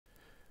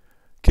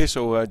Okay,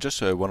 so I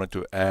just wanted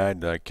to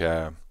add, like,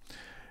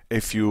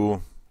 if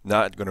you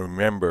not going to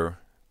remember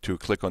to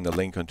click on the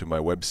link onto my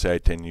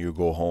website and you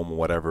go home or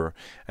whatever,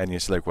 and you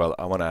say, like, well,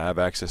 I want to have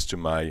access to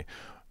my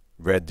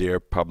Red Deer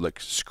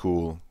Public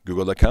School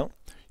Google account,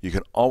 you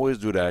can always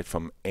do that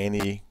from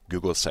any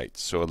Google site.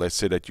 So let's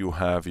say that you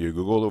have your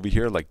Google over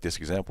here, like this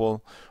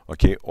example,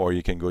 okay, or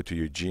you can go to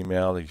your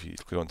Gmail if you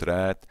click onto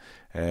that,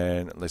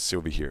 and let's see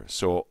over here.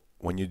 So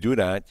when you do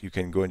that, you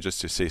can go and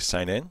just to say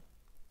sign in,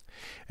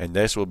 and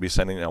this will be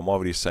signing. I'm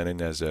already signed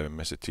in as a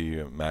message to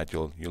you, Matt.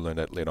 You'll learn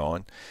that later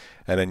on,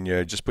 and then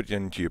you just put it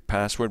into your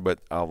password. But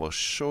I will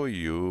show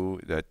you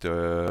that.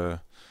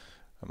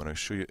 I'm going to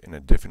show you in a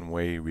different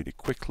way really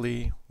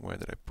quickly. Where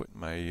did I put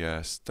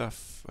my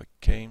stuff?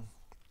 Okay.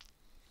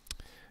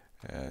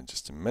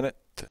 Just a minute.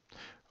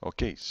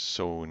 Okay,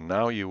 so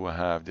now you will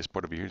have this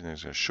part over here, and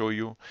it's going to show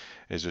you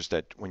is just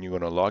that when you're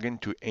going to log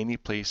into any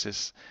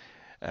places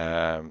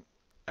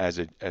as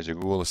a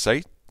Google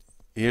site,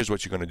 here's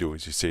what you're going to do: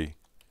 is you say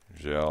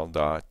gel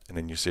dot, and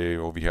then you say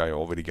over here I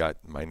already got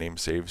my name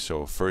saved,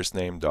 so first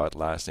name dot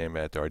last name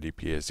at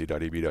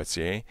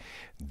rdpsd.ab.ca.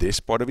 This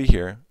part over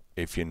here,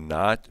 if you're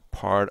not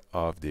part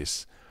of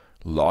this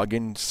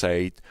login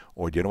site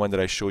or the other one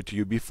that I showed to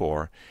you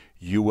before,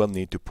 you will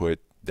need to put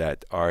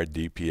that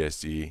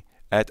rdpsd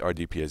at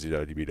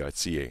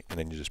rdpsd.ab.ca, and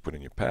then you just put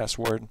in your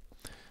password,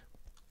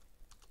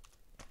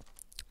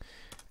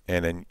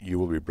 and then you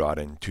will be brought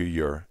into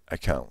your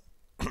account.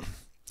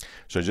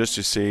 So just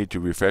to say, to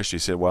refresh, you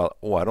said, well,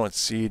 oh, I don't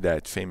see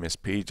that famous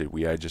page that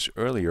we had just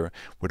earlier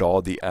with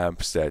all the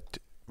apps that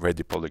Red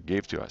Deer Public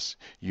gave to us.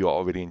 You're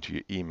already into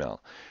your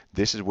email.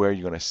 This is where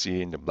you're going to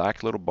see in the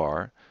black little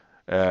bar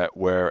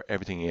where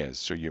everything is.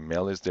 So your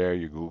mail is there,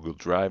 your Google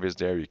Drive is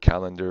there, your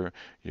calendar.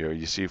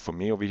 You see for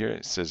me over here,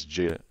 it says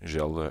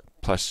gel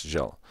plus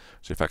gel.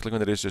 So if I click on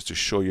this just to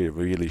show you a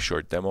really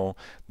short demo,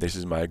 this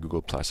is my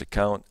Google Plus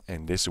account,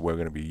 and this is what we're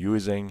going to be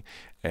using.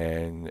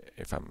 And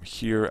if I'm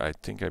here, I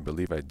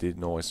believe I did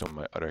know it's on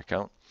my other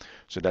account.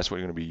 So that's what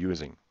you're going to be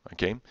using.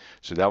 Okay,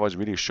 so that was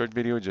really a short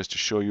video just to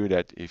show you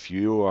that if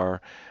you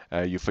are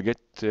you forget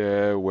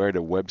where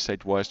the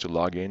website was to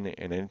log in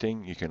and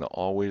anything, you can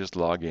always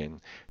log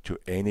in to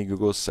any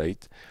Google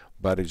site,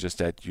 but it's just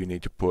that you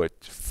need to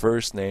put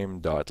first name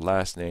dot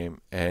last name,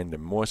 and the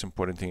most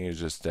important thing is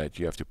just that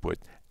you have to put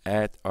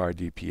at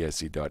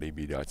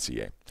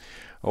rdpsd.ab.ca.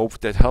 Hope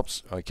that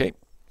helps. Okay,